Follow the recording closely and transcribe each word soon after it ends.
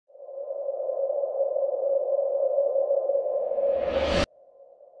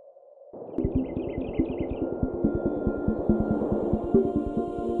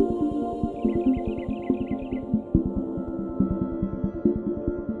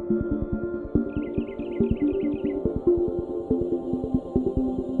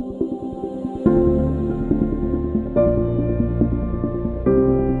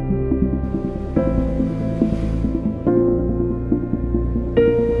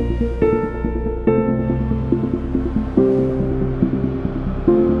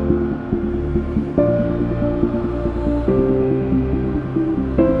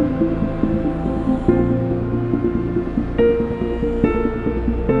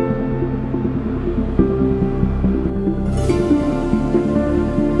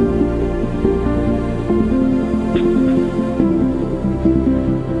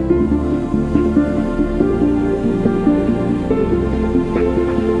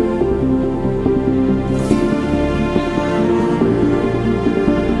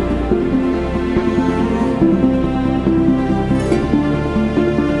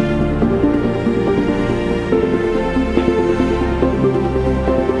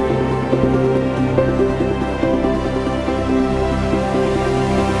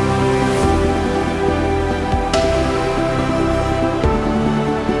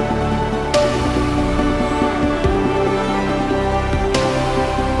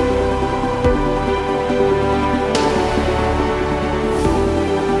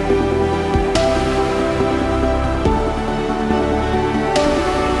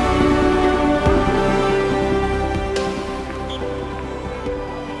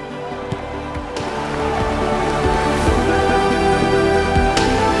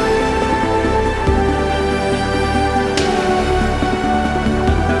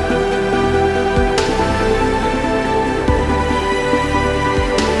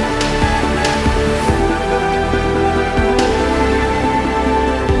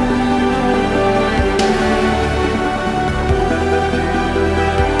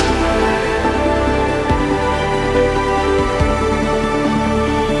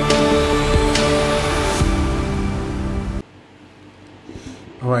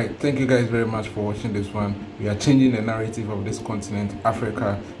Alright, thank you guys very much for watching this one. We are changing the narrative of this continent,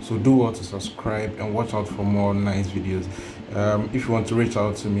 Africa, so do well to subscribe and watch out for more nice videos. If you want to reach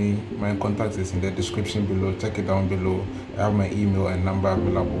out to me, my contact is in the description below. Check it down below. I have my email and number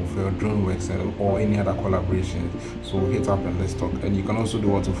available for your drone works or any other collaborations, so hit up and let's talk. And you can also do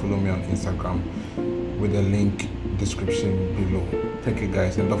well to follow me on Instagram with the link description below. Thank you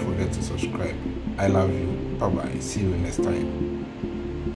guys, and don't forget to subscribe. I love you. Bye bye. See you next time.